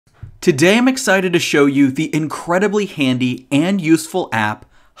Today I'm excited to show you the incredibly handy and useful app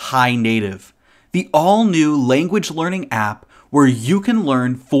HiNative, the all-new language learning app where you can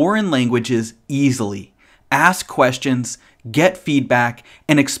learn foreign languages easily, ask questions, get feedback,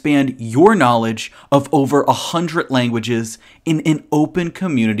 and expand your knowledge of over 100 languages in an open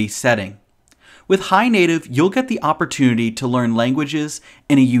community setting. With HiNative, you'll get the opportunity to learn languages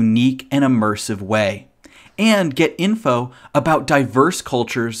in a unique and immersive way, and get info about diverse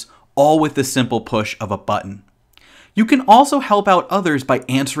cultures all with the simple push of a button. You can also help out others by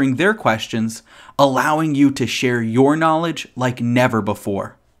answering their questions, allowing you to share your knowledge like never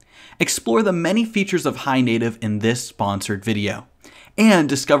before. Explore the many features of HiNative in this sponsored video, and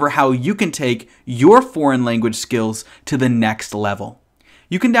discover how you can take your foreign language skills to the next level.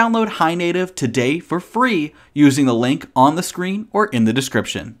 You can download HiNative today for free using the link on the screen or in the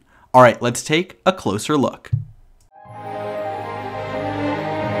description. All right, let's take a closer look.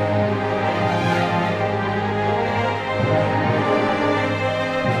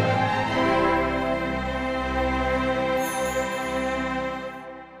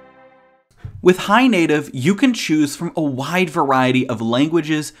 With HiNative, you can choose from a wide variety of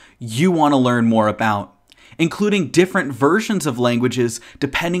languages you want to learn more about, including different versions of languages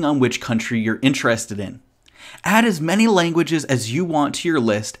depending on which country you're interested in. Add as many languages as you want to your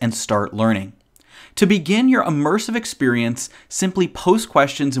list and start learning. To begin your immersive experience, simply post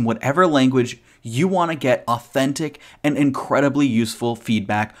questions in whatever language you want to get authentic and incredibly useful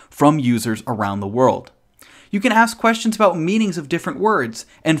feedback from users around the world. You can ask questions about meanings of different words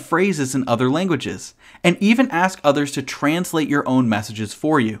and phrases in other languages, and even ask others to translate your own messages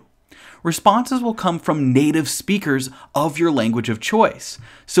for you. Responses will come from native speakers of your language of choice,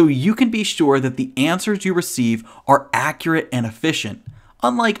 so you can be sure that the answers you receive are accurate and efficient,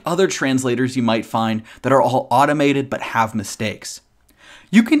 unlike other translators you might find that are all automated but have mistakes.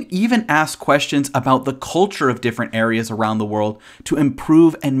 You can even ask questions about the culture of different areas around the world to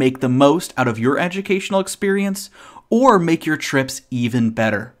improve and make the most out of your educational experience or make your trips even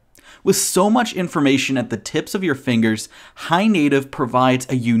better. With so much information at the tips of your fingers, HiNative provides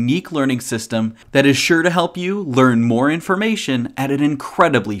a unique learning system that is sure to help you learn more information at an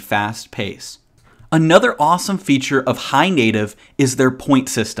incredibly fast pace. Another awesome feature of HiNative is their point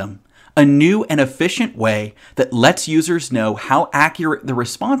system, a new and efficient way that lets users know how accurate the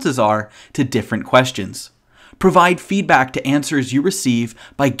responses are to different questions. Provide feedback to answers you receive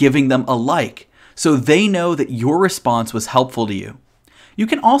by giving them a like, so they know that your response was helpful to you. You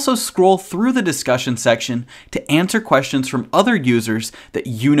can also scroll through the discussion section to answer questions from other users that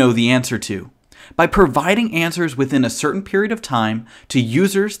you know the answer to. By providing answers within a certain period of time to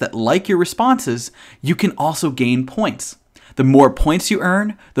users that like your responses, you can also gain points. The more points you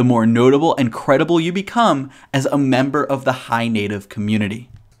earn, the more notable and credible you become as a member of the HiNative community.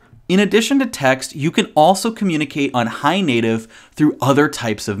 In addition to text, you can also communicate on HiNative through other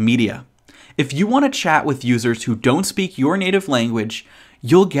types of media. If you want to chat with users who don't speak your native language,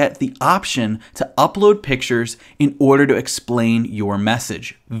 you'll get the option to upload pictures in order to explain your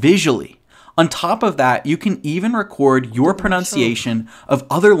message visually. On top of that, you can even record your pronunciation of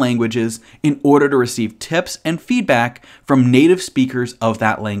other languages in order to receive tips and feedback from native speakers of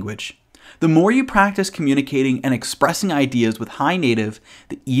that language. The more you practice communicating and expressing ideas with HiNative,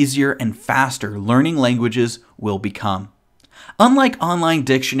 the easier and faster learning languages will become. Unlike online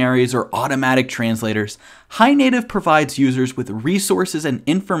dictionaries or automatic translators, HiNative provides users with resources and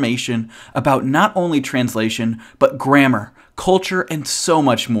information about not only translation, but grammar, culture, and so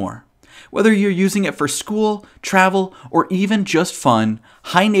much more. Whether you're using it for school, travel, or even just fun,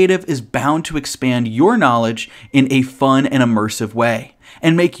 HiNative is bound to expand your knowledge in a fun and immersive way,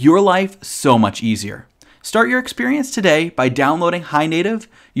 and make your life so much easier. Start your experience today by downloading HiNative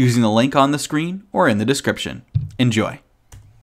using the link on the screen or in the description. Enjoy.